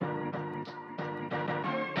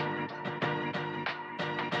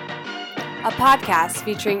a podcast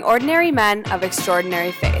featuring ordinary men of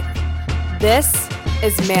extraordinary faith. This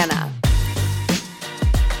is Manna.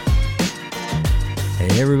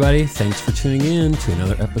 Hey everybody, thanks for tuning in to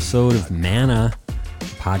another episode of Manna, a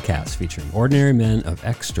podcast featuring ordinary men of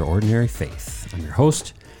extraordinary faith. I'm your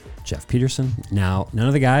host, Jeff Peterson. Now, none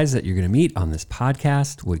of the guys that you're going to meet on this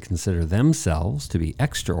podcast would consider themselves to be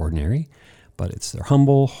extraordinary, but it's their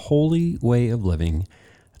humble, holy way of living.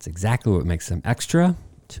 That's exactly what makes them extra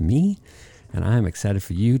to me, and I'm excited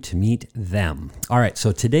for you to meet them. All right,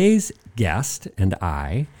 so today's guest and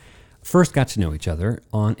I first got to know each other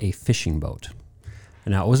on a fishing boat.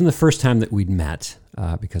 Now, it wasn't the first time that we'd met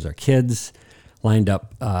because our kids lined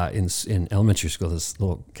up in elementary school, this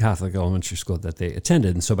little Catholic elementary school that they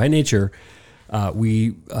attended. And so by nature,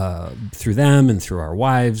 we, through them and through our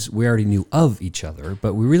wives, we already knew of each other,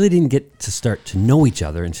 but we really didn't get to start to know each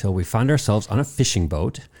other until we found ourselves on a fishing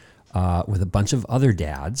boat with a bunch of other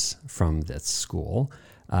dads from this school.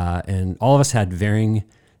 And all of us had varying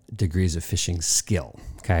degrees of fishing skill.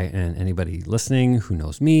 Okay. And anybody listening who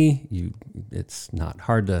knows me, it's not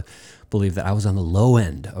hard to believe that I was on the low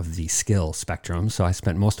end of the skill spectrum. So I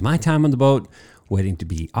spent most of my time on the boat waiting to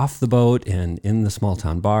be off the boat and in the small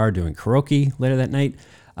town bar doing karaoke later that night.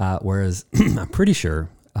 Whereas I'm pretty sure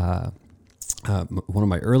one of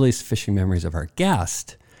my earliest fishing memories of our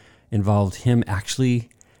guest involved him actually,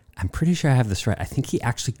 I'm pretty sure I have this right. I think he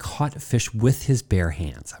actually caught a fish with his bare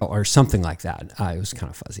hands or something like that. It was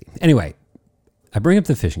kind of fuzzy. Anyway, I bring up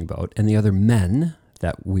the fishing boat and the other men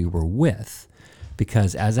that we were with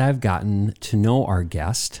because as I've gotten to know our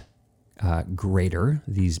guest greater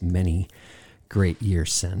these many great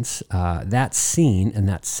years since, that scene and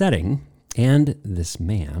that setting and this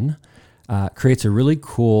man creates a really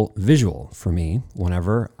cool visual for me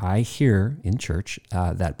whenever I hear in church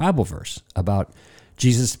that Bible verse about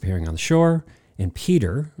Jesus appearing on the shore and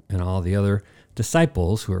Peter and all the other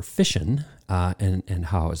disciples who are fishing and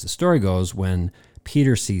how, as the story goes, when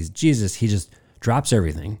Peter sees Jesus, he just drops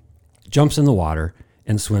everything, jumps in the water,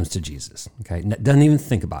 and swims to Jesus. Okay, doesn't even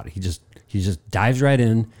think about it. He just dives right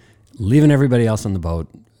in, leaving everybody else on the boat.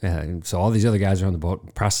 So all these other guys are on the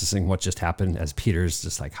boat processing what just happened as Peter's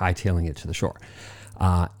just like hightailing it to the shore.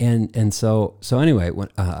 So anyway,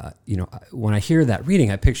 when I hear that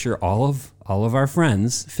reading, I picture all of our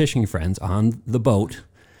friends, fishing friends, on the boat,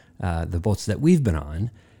 the boats that we've been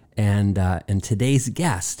on, and today's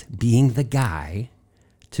guest being the guy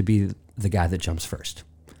to be the guy that jumps first,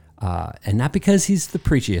 and not because he's the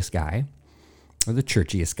preachiest guy or the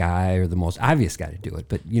churchiest guy or the most obvious guy to do it,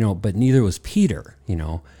 but neither was Peter,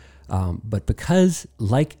 but because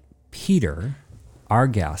like Peter, our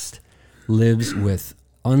guest lives with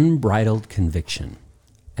unbridled conviction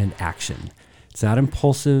and action. It's not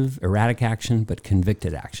impulsive, erratic action, but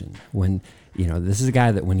convicted action. When, this is a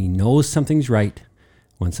guy that when he knows something's right,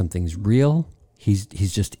 when something's real, he's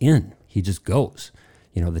just in. He just goes.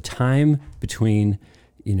 The time between,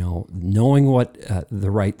 knowing what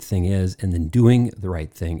the right thing is and then doing the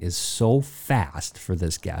right thing is so fast for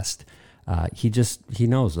this guest. He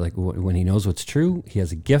knows, like when he knows what's true, he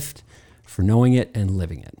has a gift for knowing it and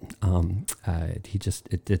living it.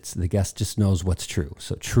 The guest just knows what's true.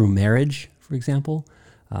 So true marriage, for example,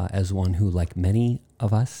 as one who, like many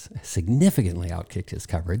of us, significantly outkicked his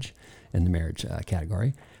coverage in the marriage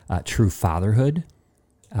category. True fatherhood,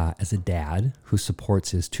 as a dad who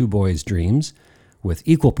supports his two boys' dreams with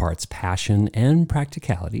equal parts passion and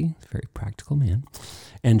practicality, very practical man.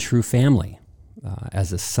 And true family,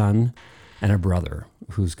 as a son and a brother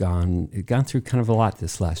who's gone through kind of a lot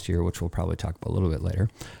this last year, which we'll probably talk about a little bit later.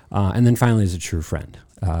 And then finally, as a true friend,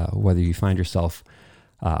 whether you find yourself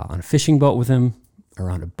on a fishing boat with him,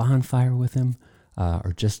 around a bonfire with him,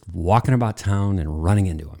 or just walking about town and running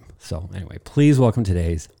into him. So anyway, please welcome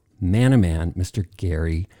today's man, Mr.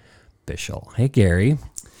 Gary Bischel. Hey, Gary.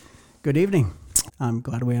 Good evening. I'm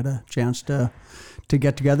glad we had a chance to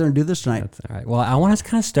get together and do this tonight. That's all right. Well, I want to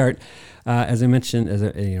kind of start, as I mentioned,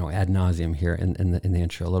 ad nauseum here in the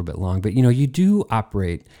intro, a little bit long, but you do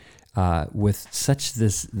operate with such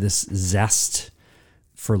this zest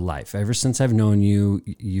for life. Ever since I've known you,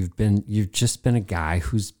 you've just been a guy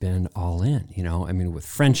who's been all in. With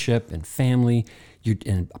friendship and family,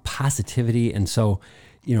 and positivity, and so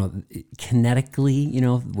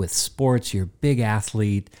kinetically, with sports, you're a big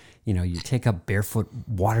athlete. You take up barefoot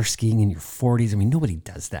water skiing in your 40s. Nobody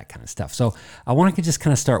does that kind of stuff. So I want to just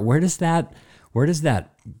kind of start. Where does that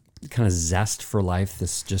kind of zest for life,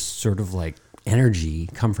 this just sort of like energy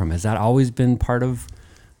come from? Has that always been part of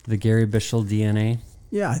the Gary Bischel DNA?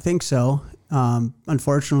 Yeah, I think so.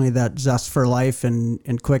 Unfortunately, that zest for life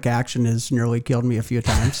and quick action has nearly killed me a few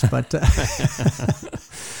times. But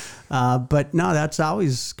But no, that's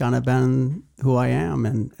always kind of been who I am.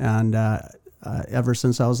 And ever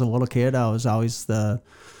since I was a little kid, I was always the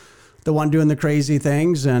one doing the crazy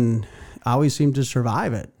things, and I always seemed to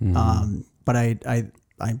survive it. Mm-hmm. But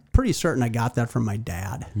I'm pretty certain I got that from my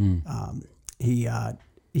dad. He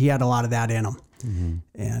had a lot of that in him. Mm-hmm.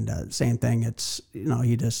 And same thing. It's,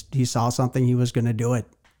 he saw something, he was going to do it.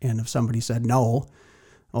 And if somebody said no,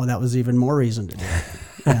 that was even more reason to do it.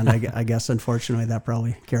 And I guess, unfortunately, that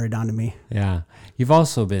probably carried on to me. Yeah. You've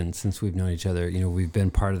also been, since we've known each other, we've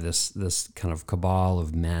been part of this kind of cabal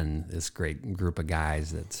of men, this great group of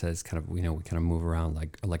guys that says kind of, we kind of move around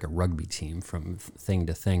like a rugby team from thing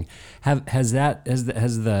to thing. Has the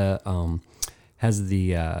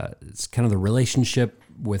kind of the relationship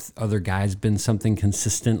with other guys been something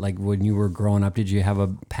consistent? Like when you were growing up, did you have a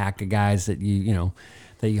pack of guys that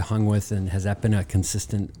that you hung with, and has that been a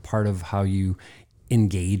consistent part of how you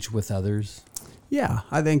engage with others? Yeah,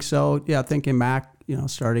 I think so. Yeah, thinking back,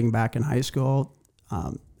 starting back in high school,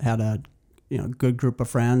 had a good group of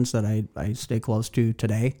friends that I stay close to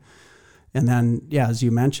today. And then, yeah, as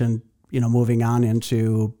you mentioned, moving on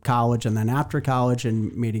into college, and then after college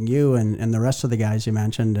and meeting you and the rest of the guys you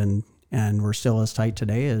mentioned, and we're still as tight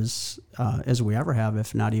today as we ever have,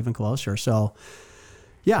 if not even closer. So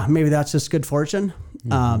yeah, maybe that's just good fortune.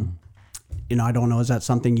 Mm-hmm. I don't know, is that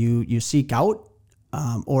something you seek out,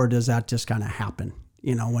 or does that just kind of happen,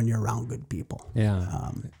 when you're around good people?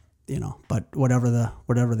 Yeah. But whatever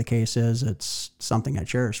the case is, it's something I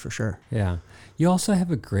cherish for sure. Yeah. You also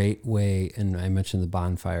have a great way, and I mentioned the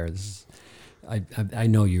bonfires. I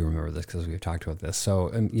know you remember this because we've talked about this. So,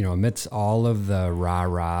 amidst all of the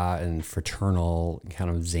rah-rah and fraternal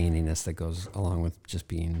kind of zaniness that goes along with just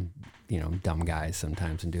being, dumb guys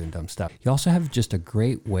sometimes and doing dumb stuff, you also have just a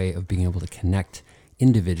great way of being able to connect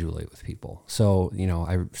individually with people. So,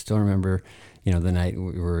 I still remember, the night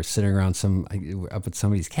we were sitting around up at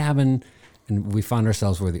somebody's cabin, and we found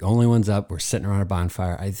ourselves, we're the only ones up. We're sitting around a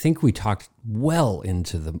bonfire. I think we talked well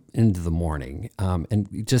into the morning,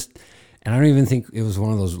 and I don't even think it was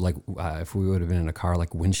one of those, if we would have been in a car,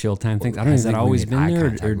 like windshield time things. I don't know, has that always been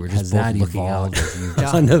there, or we're has just that evolved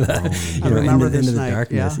into the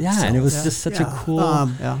darkness? Yeah, and it was just such a cool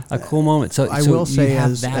moment. So I will say,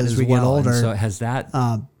 as we get older, and so has that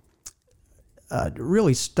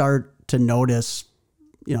really start to notice,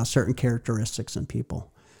 certain characteristics in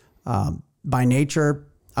people. By nature,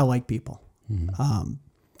 I like people. Mm-hmm.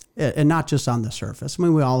 And not just on the surface. I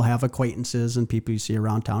mean, we all have acquaintances and people you see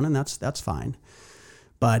around town, and that's fine.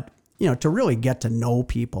 But, to really get to know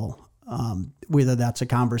people, whether that's a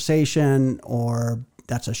conversation or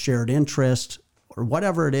that's a shared interest or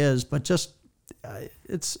whatever it is, but just I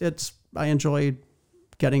enjoy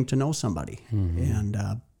getting to know somebody. Mm-hmm.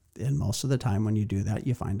 And most of the time when you do that,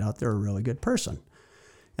 you find out they're a really good person.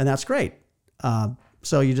 And that's great.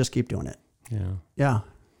 So you just keep doing it. Yeah. Yeah.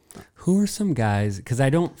 Who are some guys, because I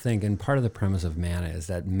don't think, and part of the premise of Manna is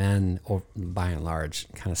that men, by and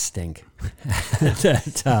large, kind of stink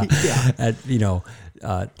at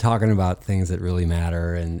talking about things that really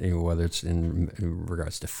matter, and whether it's in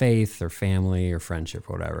regards to faith or family or friendship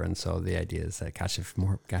or whatever. And so the idea is that, gosh, if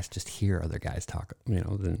more guys just hear other guys talk,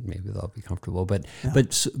 then maybe they'll be comfortable. But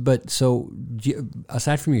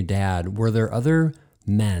aside from your dad, were there other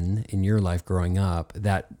men in your life growing up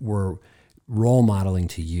that were role modeling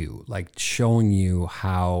to you, like showing you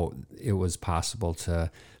how it was possible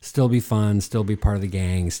to still be fun, still be part of the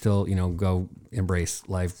gang, still, go embrace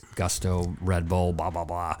life, gusto, Red Bull, blah, blah,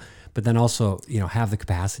 blah. But then also, have the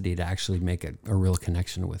capacity to actually make a real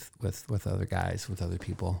connection with other guys, with other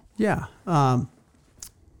people. Yeah.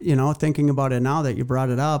 Thinking about it now that you brought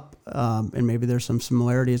it up, and maybe there's some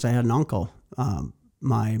similarities. I had an uncle,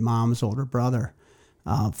 my mom's older brother,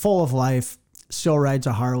 full of life, still rides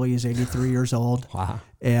a Harley. He's 83 years old. Wow.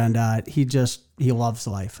 And he loves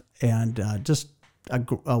life, and just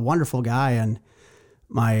a wonderful guy. And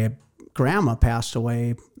my grandma passed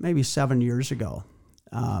away maybe 7 years ago,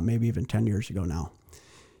 maybe even 10 years ago now.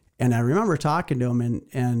 And I remember talking to him,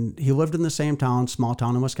 and he lived in the same town, small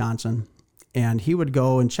town in Wisconsin, and he would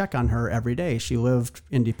go and check on her every day. She lived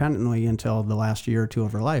independently until the last year or two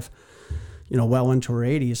of her life, well into her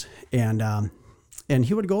 80s. And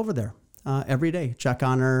he would go over there every day, check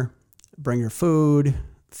on her, bring her food,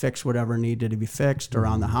 fix whatever needed to be fixed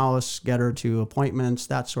around the house, get her to appointments,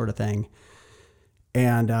 that sort of thing.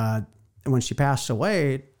 And when she passed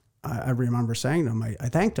away, I remember saying to him, I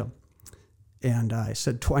thanked him. And I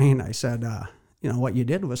said, Twain, what you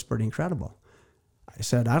did was pretty incredible. I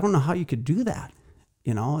said, I don't know how you could do that.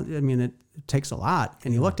 It takes a lot.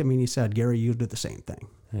 And he looked at me and he said, Gary, you did the same thing.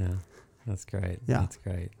 Yeah. That's great. Yeah. That's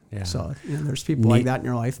great. Yeah. So there's people like that in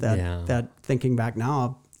your life that that thinking back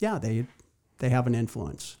now, they have an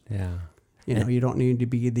influence. Yeah. You don't need to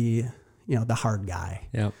be the hard guy.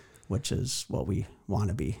 Yep. Which is what we want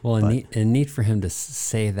to be. Well, and neat for him to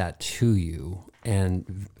say that to you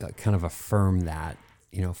and kind of affirm that,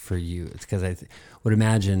 for you. It's because I would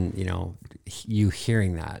imagine, you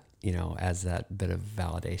hearing that, as that bit of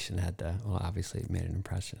validation had to, obviously it made an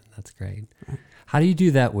impression. That's great. Right. How do you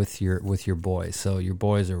do that with your boys? So your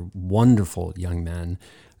boys are wonderful young men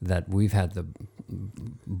that we've had the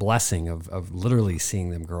blessing of literally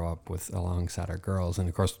seeing them grow up alongside our girls. And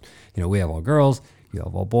of course, we have all girls, you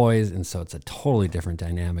have all boys, and so it's a totally different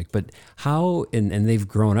dynamic. But how, and they've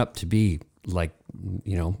grown up to be like, I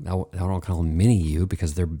don't call them mini you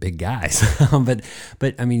because they're big guys,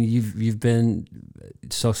 but I mean, you've been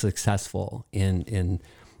so successful in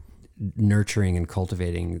nurturing and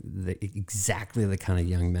cultivating exactly the kind of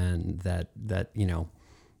young men that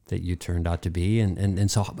you turned out to be. And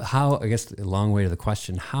so how, I guess a long way to the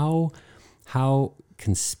question, how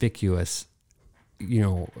conspicuous,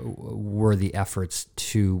 were the efforts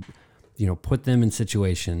to, put them in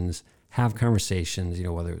situations, have conversations,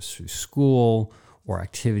 whether it was through school or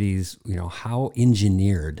activities, how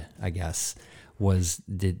engineered, I guess,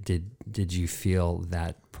 did you feel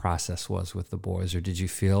that process was with the boys? Or did you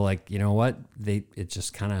feel like, it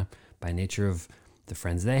just kind of by nature of the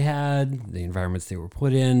friends they had, the environments they were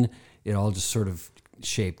put in, it all just sort of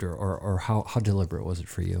shaped, or how deliberate was it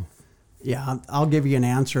for you? Yeah, I'll give you an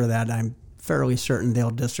answer that I'm fairly certain they'll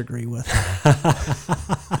disagree with.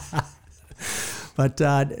 But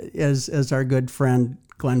as our good friend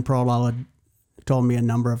Glenn Prolal had told me a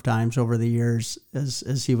number of times over the years,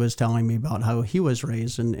 as he was telling me about how he was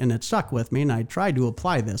raised, and it stuck with me, and I tried to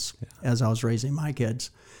apply this as I was raising my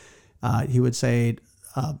kids. He would say,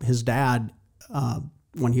 his dad,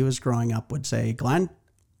 when he was growing up, would say, "Glenn,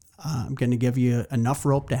 I'm going to give you enough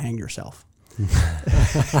rope to hang yourself."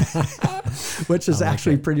 Which is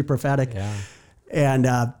actually pretty prophetic. Yeah. And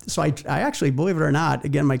so I actually, believe it or not,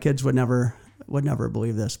 again, my kids would never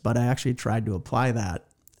believe this, but I actually tried to apply that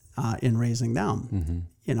in raising them.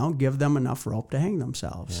 Mm-hmm. Give them enough rope to hang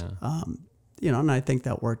themselves. Yeah. And I think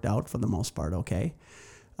that worked out for the most part okay.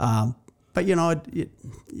 But you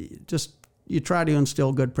try to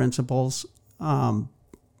instill good principles.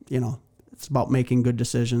 It's about making good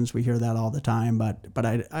decisions. We hear that all the time, but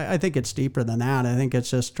I think it's deeper than that. I think it's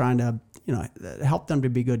just trying to, help them to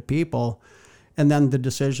be good people. And then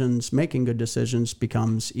making good decisions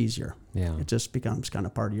becomes easier. Yeah. It just becomes kind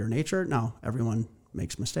of part of your nature. Now, everyone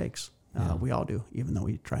makes mistakes. We all do, even though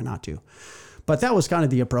we try not to. But that was kind of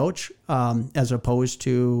the approach, as opposed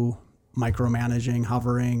to micromanaging,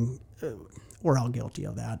 hovering. We're all guilty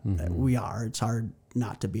of that. Mm-hmm. We are. It's hard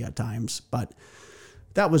not to be at times, but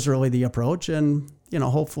that was really the approach, and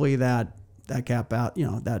hopefully that gap out,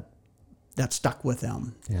 that stuck with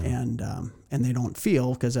them, and they don't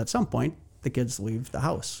feel, because at some point the kids leave the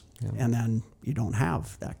house, and then you don't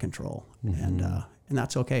have that control, and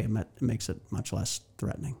that's okay. It makes it much less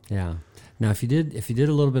threatening. Yeah. Now, if you did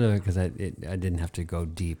a little bit of it, because I didn't have to go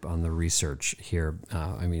deep on the research here.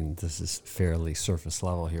 I mean, this is fairly surface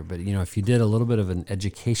level here, but if you did a little bit of an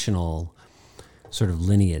educational sort of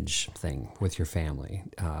lineage thing with your family,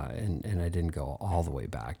 and I didn't go all the way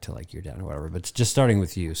back to like your dad or whatever, but just starting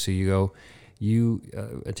with you. So you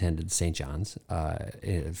attended St. John's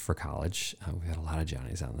for college. We've had a lot of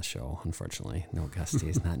Johnnies on the show, unfortunately. No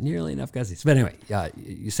Gusties, not nearly enough Gusties. But anyway,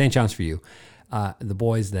 St. John's for you. The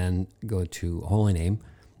boys then go to Holy Name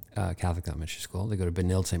Catholic Elementary School. They go to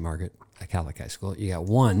Benilde St. Margaret Catholic High School. You got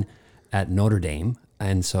one at Notre Dame.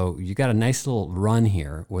 And so you got a nice little run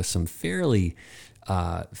here with some fairly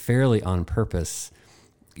on purpose,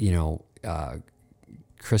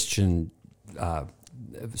 Christian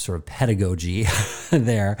sort of pedagogy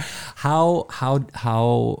there. How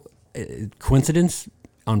coincidence,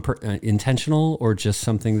 intentional, or just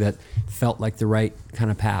something that felt like the right kind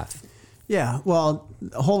of path? Yeah, well,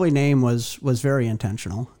 Holy Name was very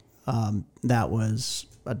intentional. That was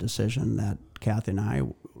a decision that Kathy and I,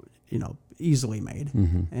 easily made,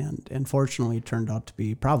 and fortunately turned out to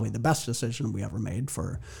be probably the best decision we ever made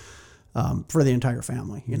for the entire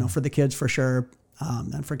family. For the kids for sure,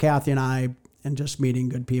 and for Kathy and I, and just meeting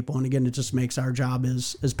good people. And again, it just makes our job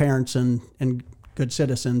as parents and good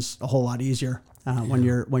citizens a whole lot easier when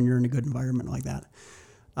you're in a good environment like that.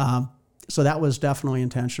 So that was definitely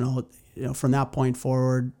intentional. From that point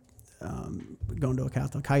forward, going to a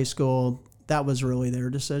Catholic high school, that was really their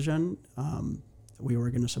decision. We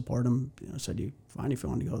were going to support them. Said, "You fine if you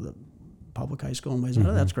want to go to the public high school?" And we said,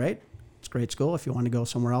 "Oh, that's great. it's a great school. If you want to go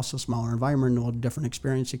somewhere else, a smaller environment, a different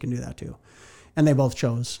experience, you can do that too. And they both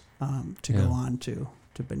chose to go on to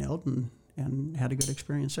Benilde and had a good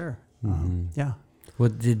experience there. Yeah. Well,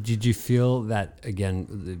 did you feel that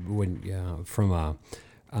again when from a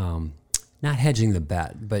not hedging the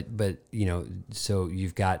bet, but so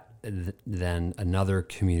you've got then another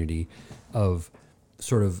community of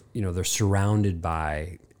sort of they're surrounded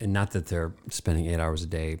by, and not that they're spending 8 hours a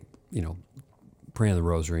day praying the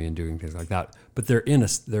rosary and doing things like that, but they're in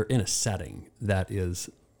a setting that is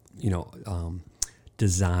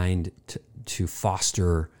designed to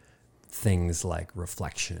foster things like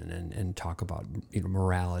reflection and talk about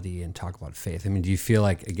morality and talk about faith. I mean, do you feel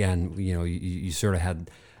like again you sort of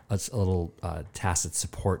had a little tacit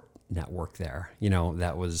support network there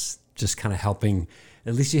that was just kind of helping?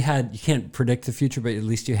 At least you can't predict the future, but at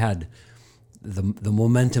least you had the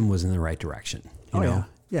momentum was in the right direction.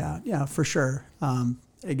 Yeah, for sure.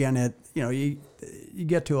 Again, you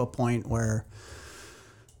get to a point where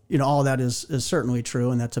all that is certainly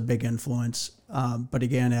true, and that's a big influence. But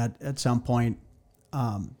again, at some point,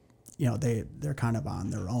 they're kind of on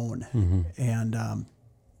their own, and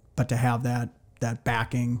but to have that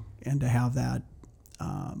backing and to have that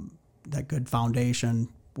good foundation,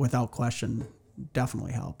 without question,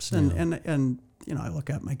 definitely helps. And I look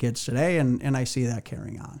at my kids today, and I see that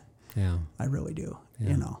carrying on. Yeah, I really do.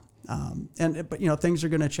 Yeah. But things are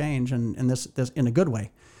going to change, and this in a good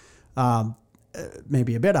way.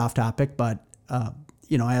 Maybe a bit off topic, but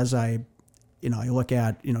as I look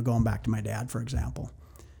at going back to my dad, for example,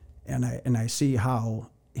 and I see how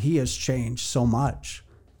he has changed so much,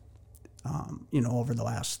 over the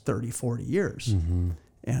last 30, 40 years,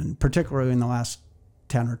 and particularly in the last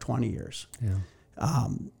 10 or 20 years. Yeah.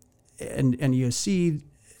 And you see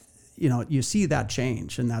that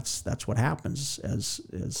change, and that's what happens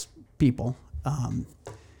as people,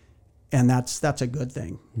 and that's a good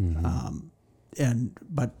thing.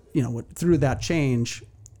 But through that change,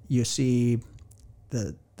 you see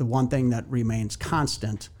the one thing that remains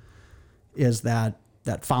constant is that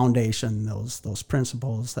foundation, those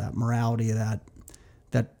principles, that morality that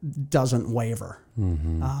doesn't waver.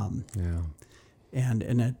 And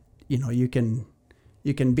it, you can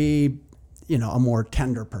be a more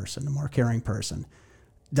tender person, a more caring person,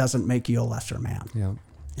 doesn't make you a lesser man. Yeah.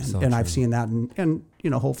 And I've seen that, and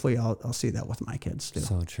hopefully I'll see that with my kids too.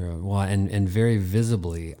 So true. Well, and very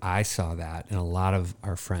visibly, I saw that, and a lot of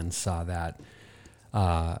our friends saw that.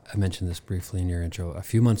 I mentioned this briefly in your intro a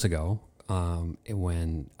few months ago,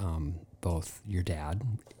 when both your dad,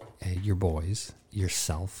 your boys,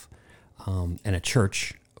 yourself, and a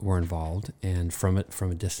church were involved, and from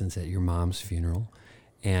a distance at your mom's funeral,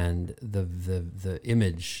 and the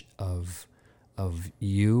image of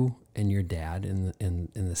you and your dad in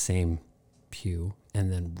the same pew, and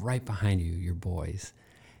then right behind you, your boys,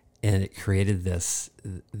 and it created this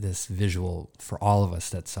visual for all of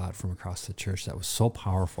us that saw it from across the church that was so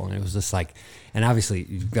powerful. And it was just like, and obviously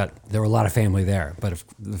there were a lot of family there, but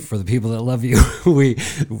for the people that love you,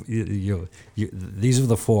 these are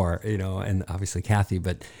the four, and obviously Kathy.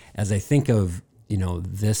 But as I think of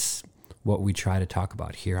this, what we try to talk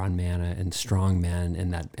about here on Manna, and strong men,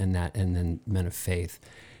 and then men of faith,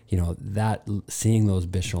 that seeing those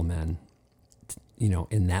Bischel men,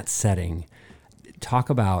 in that setting,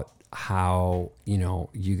 talk about how,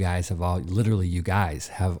 you guys have all,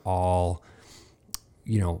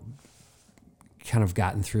 kind of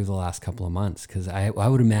gotten through the last couple of months. Because I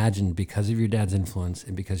would imagine, because of your dad's influence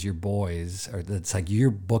and because your boys it's like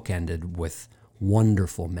you're bookended with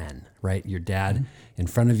wonderful men, right? Your dad in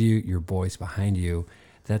front of you, your boys behind you.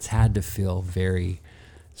 That's had to feel very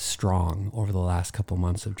strong over the last couple of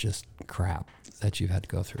months of just crap that you've had to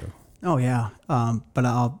go through. Oh yeah. But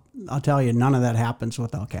I'll tell you, none of that happens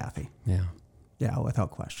without Kathy. Yeah. Yeah, without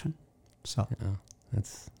question. So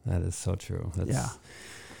that is so true.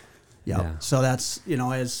 Yeah. So that's,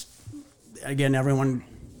 as again, everyone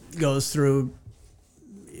goes through,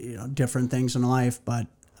 different things in life, but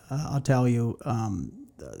I'll tell you,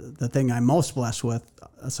 the thing I'm most blessed with,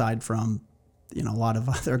 aside from, a lot of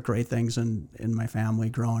other great things in my family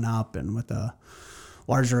growing up, and with a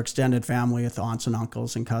larger extended family with aunts and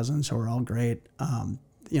uncles and cousins who are all great,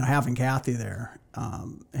 having Kathy there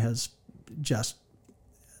has just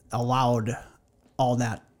allowed all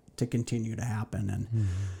that to continue to happen.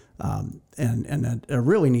 And a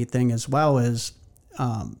really neat thing as well is,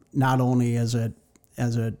 not only has it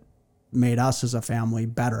made us as a family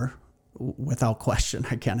better, without question.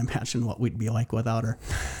 I can't imagine what we'd be like without her.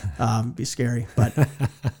 Be scary,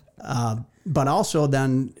 but also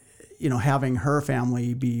then, having her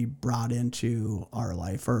family be brought into our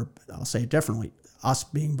life, or I'll say it differently, us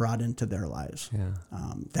being brought into their lives. Yeah.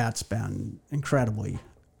 That's been incredibly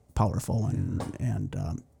powerful.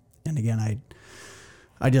 And again,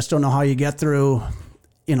 I just don't know how you get through,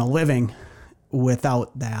 living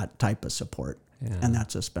without that type of support. Yeah. And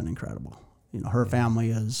that's just been incredible. Her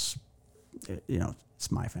family is,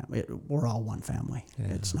 it's my family. We're all one family.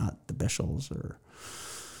 Yeah. It's not the Bischels or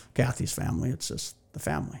Kathy's family. It's just the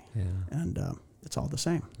family. Yeah. And it's all the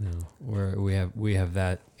same. No, we have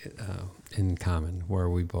that in common, where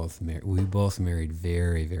we both married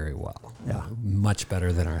very, very well. Yeah. Much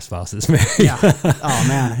better than our spouses married. Yeah. Oh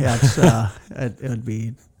man. Yeah. It's it would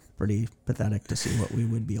be pretty pathetic to see what we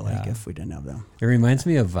would be like if we didn't have them. It reminds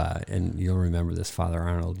me of, and you'll remember this, Father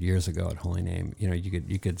Arnold years ago at Holy Name.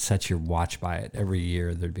 You could set your watch by it. Every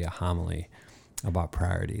year there'd be a homily about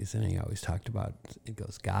priorities, and he always talked about, it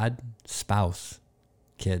goes God, spouse,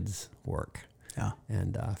 kids, work. Yeah.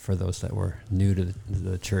 And for those that were new to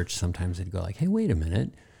the church, sometimes they'd go like, "Hey, wait a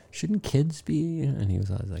minute, shouldn't kids be?" And he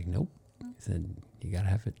was always like, "Nope." He said, "You gotta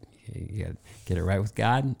have it. You gotta get it right with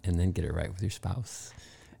God, and then get it right with your spouse,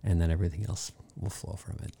 and then everything else will flow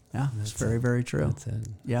from it." Yeah, it's very, very true. That's it.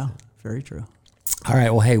 Yeah, very true. All right.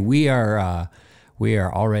 Well, hey, we are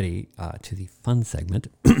already to the fun segment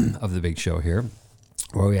of the big show here,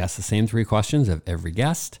 where we ask the same 3 questions of every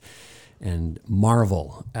guest and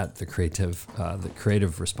marvel at the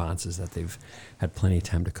creative responses that they've had plenty of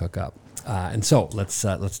time to cook up. And so let's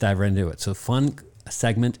dive right into it. So, fun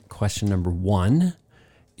segment question number 1: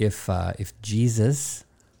 If Jesus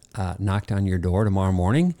knocked on your door tomorrow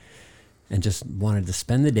morning and just wanted to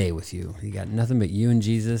spend the day with you, you got nothing but you and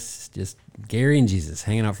Jesus, just Gary and Jesus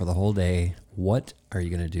hanging out for the whole day, what are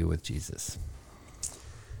you going to do with Jesus?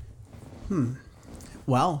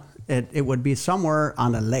 Well, it would be somewhere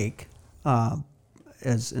on a lake,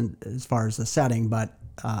 as far as the setting. But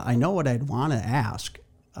I know what I'd want to ask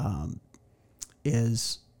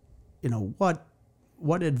is,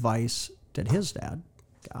 what advice did his dad,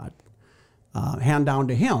 God, hand down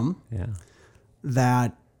to him? Yeah.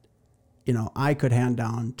 That I could hand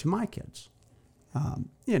down to my kids.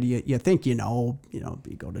 You think you go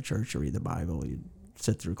to church or read the Bible, you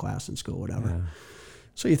sit through class in school, whatever. Yeah.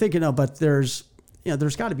 So you think but there's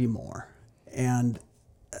got to be more, and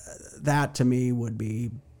that to me would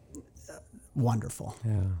be wonderful.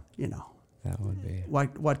 Yeah. That would be.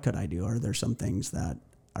 What could I do? Are there some things that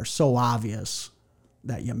are so obvious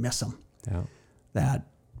that you miss them? Yeah. That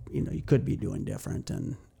you could be doing different,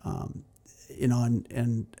 and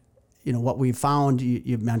what we've found,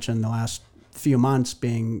 you've mentioned the last few months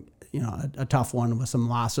being a tough one with some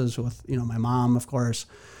losses with my mom, of course,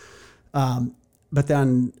 but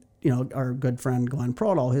then our good friend Glenn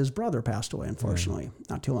Prodal, his brother passed away, unfortunately,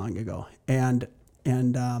 not too long ago, and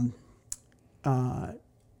what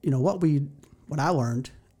I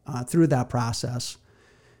learned through that process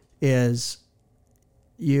is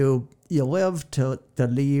you live to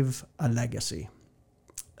leave a legacy,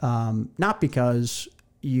 not because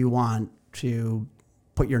you want to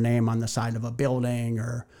put your name on the side of a building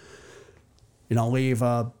or leave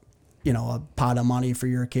a pot of money for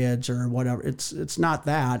your kids or whatever. It's not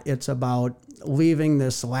that. It's about leaving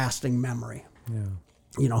this lasting memory. Yeah.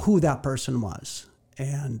 Who that person was,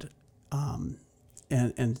 and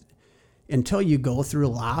until you go through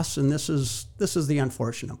loss, and this is the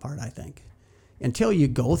unfortunate part, I think. Until you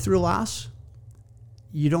go through loss,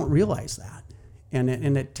 you don't realize that, and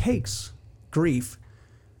it takes grief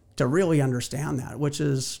to really understand that, which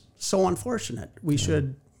is so unfortunate. We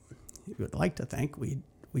would like to think we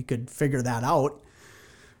could figure that out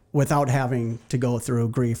without having to go through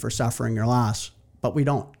grief or suffering or loss, but we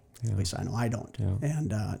don't. Yeah. At least I know I don't.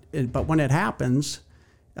 Yeah. And but when it happens,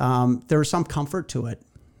 there's some comfort to it.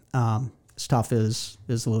 As tough as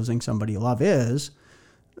losing somebody you love is,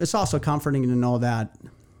 it's also comforting to know that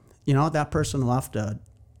that person left a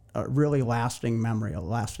really lasting memory, a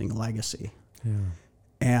lasting legacy. Yeah.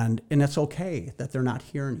 And it's okay that they're not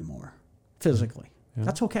here anymore physically. Yeah.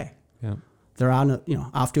 That's okay. Yeah. They're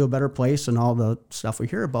off to a better place and all the stuff we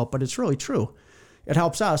hear about, but it's really true. It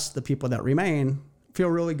helps us, the people that remain, feel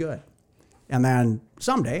really good. And then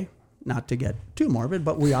someday, not to get too morbid,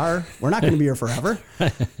 but we're not going to be here forever.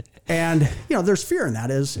 And, there's fear in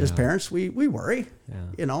that as parents. We worry,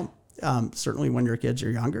 certainly when your kids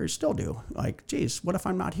are younger, you still do. Like, geez, what if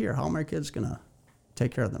I'm not here? How are my kids going to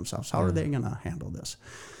take care of themselves? How are they going to handle this?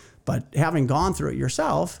 But having gone through it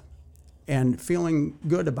yourself and feeling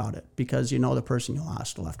good about it because the person you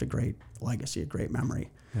lost left a great legacy, a great memory,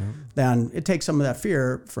 then it takes some of that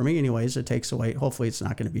fear, for me anyways, it takes away. Hopefully it's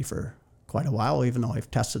not going to be for quite a while, even though I've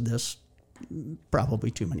tested this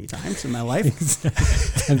probably too many times in my life.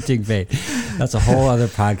 Tempting fate. That's a whole other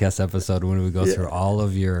podcast episode when we go through all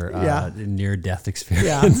of your near-death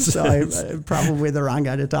experiences. Yeah, so I'm probably the wrong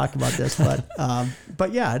guy to talk about this,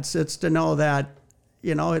 but yeah, it's to know that,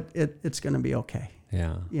 it's going to be okay.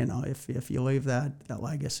 Yeah. If you leave that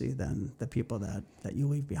legacy, then the people that you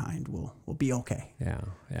leave behind will be okay. Yeah.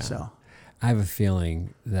 So I have a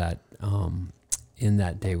feeling that in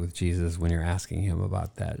that day with Jesus, when you're asking him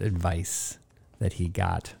about that advice that he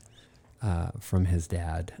got from his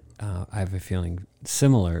dad, I have a feeling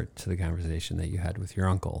similar to the conversation that you had with your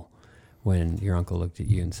uncle, when your uncle looked at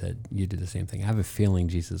you and said, you did the same thing. I have a feeling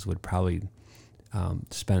Jesus would probably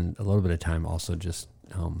spend a little bit of time also just,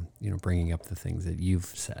 bringing up the things that you've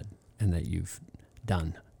said and that you've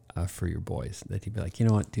done for your boys, that he'd be like, you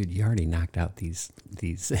know what, dude, you already knocked out these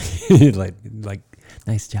like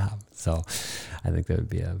nice job. So I think that would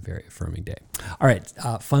be a very affirming day. All right.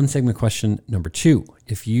 Fun segment question number 2.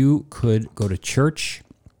 If you could go to church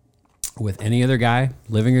with any other guy,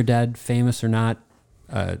 living or dead, famous or not,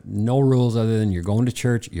 no rules other than you're going to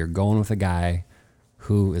church, you're going with a guy,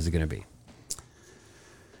 who is it going to be?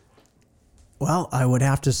 Well, I would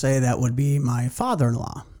have to say that would be my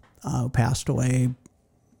father-in-law, who passed away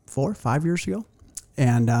 4 or 5 years ago,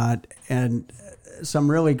 and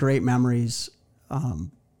some really great memories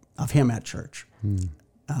of him at church.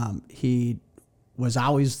 He was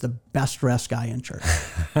always the best dressed guy in church.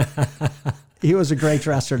 He was a great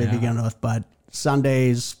dresser to begin with, but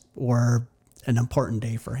Sundays were an important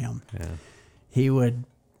day for him. Yeah. He would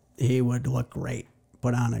look great,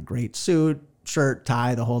 put on a great suit, shirt,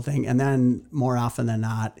 tie, the whole thing. And then more often than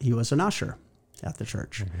not, he was an usher at the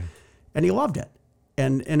church. Okay. And he loved it.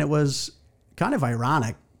 And it was kind of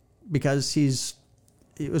ironic because he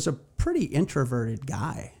was a pretty introverted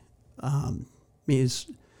guy. He's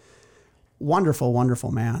wonderful,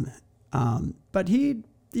 wonderful man. But he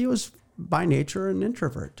was by nature an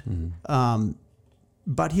introvert. Mm-hmm.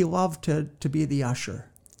 But he loved to be the usher.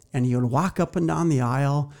 And he would walk up and down the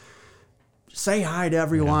aisle, say hi to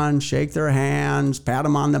everyone, shake their hands, pat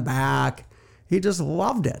them on the back. He just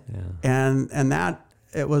loved it. Yeah. And that,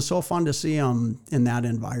 it was so fun to see him in that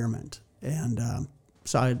environment. And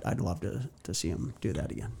so I'd love to see him do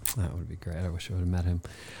that again. That would be great. I wish I would have met him.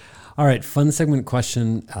 All right, fun segment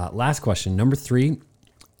question. Last question, number 3.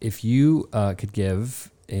 If you could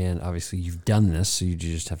give, and obviously you've done this, so you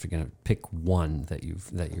just have to kind of pick one that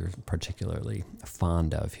you're particularly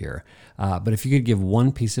fond of here. But if you could give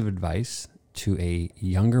one piece of advice to a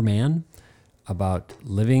younger man about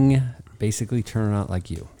living, basically turning out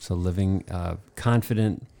like you. So living a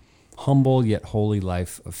confident, humble, yet holy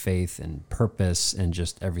life of faith and purpose and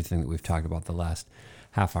just everything that we've talked about the last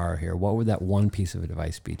half hour here. What would that one piece of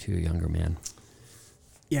advice be to a younger man?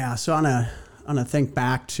 Yeah, so on a think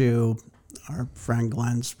back to our friend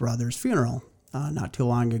Glenn's brother's funeral not too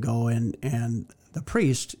long ago, and the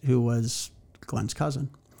priest, who was Glenn's cousin,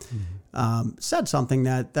 said something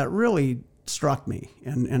that really struck me,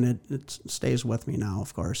 and it stays with me now,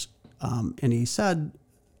 of course. And he said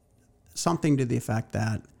something to the effect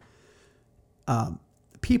that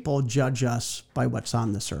people judge us by what's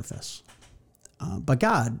on the surface, but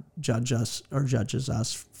God judges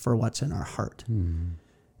us for what's in our heart.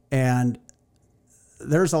 And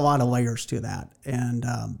there's a lot of layers to that. And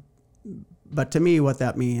but to me, what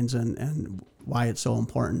that means and why it's so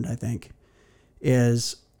important, I think,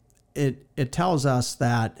 is it tells us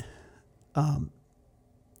that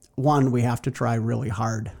one, we have to try really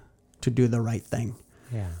hard to do the right thing.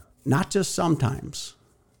 Yeah. Not just sometimes,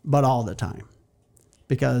 but all the time.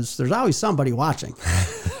 Because there's always somebody watching.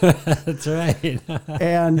 That's right.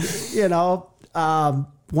 And,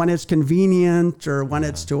 when it's convenient or when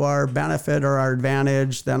it's to our benefit or our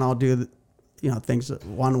advantage, then I'll do, things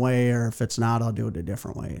one way, or if it's not, I'll do it a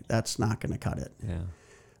different way. That's not going to cut it.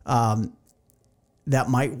 Yeah. That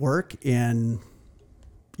might work in,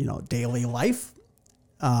 daily life.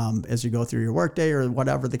 As you go through your workday or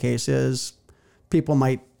whatever the case is, people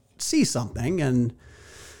might see something and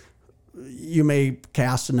you may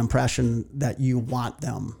cast an impression that you want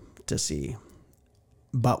them to see.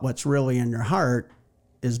 But what's really in your heart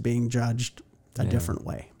is being judged a different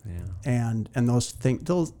way. Yeah. And those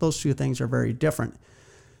two things are very different.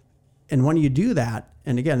 And when you do that,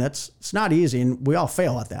 and again, it's not easy, and we all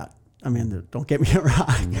fail at that. I mean, don't get me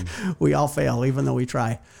wrong. We all fail, even though we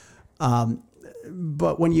try.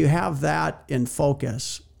 But when you have that in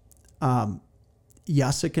focus,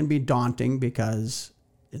 yes, it can be daunting because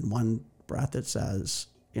in one breath it says,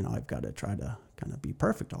 I've got to try to kind of be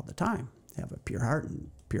perfect all the time, have a pure heart and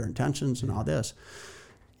pure intentions and all this.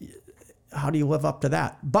 How do you live up to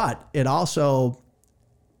that? But it also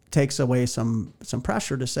takes away some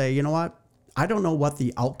pressure to say, you know what, I don't know what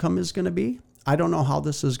the outcome is going to be. I don't know how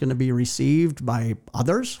this is going to be received by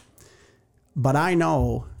others, but I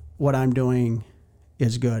know what I'm doing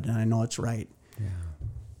is good and I know it's right. Yeah.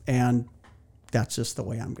 And that's just the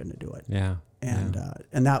way I'm going to do it. Yeah. And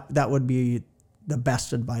that would be the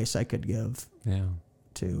best advice I could give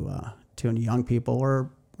to young people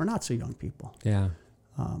or not so young people. Yeah.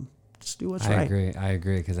 Just do what's right. I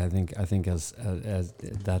agree because I think as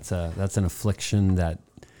that's an affliction that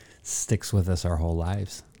sticks with us our whole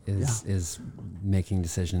lives is making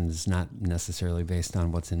decisions not necessarily based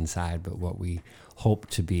on what's inside, but what we hope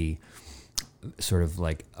to be sort of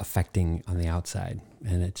like affecting on the outside.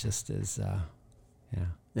 And it just is,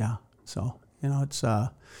 Yeah. So, it's, in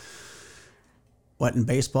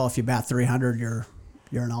baseball, if you bat 300, you're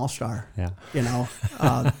an all-star. Yeah.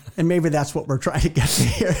 And maybe that's what we're trying to get to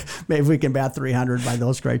here. Maybe we can bat 300 by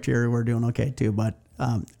those criteria. We're doing okay too, but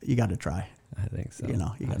you got to try. I think so. You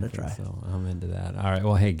got to try. So I'm into that. All right.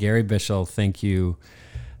 Well, hey, Gary Bischel, thank you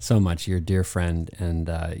so much. You're a dear friend,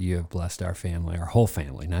 and you have blessed our family, our whole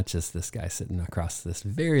family, not just this guy sitting across this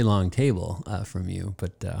very long table from you,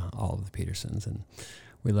 but all of the Petersons. And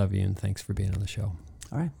we love you, and thanks for being on the show.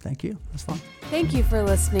 All right. Thank you. It was fun. Thank you for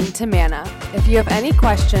listening to Manna. If you have any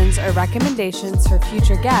questions or recommendations for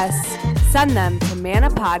future guests, send them to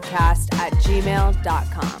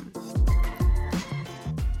mannapodcast@gmail.com.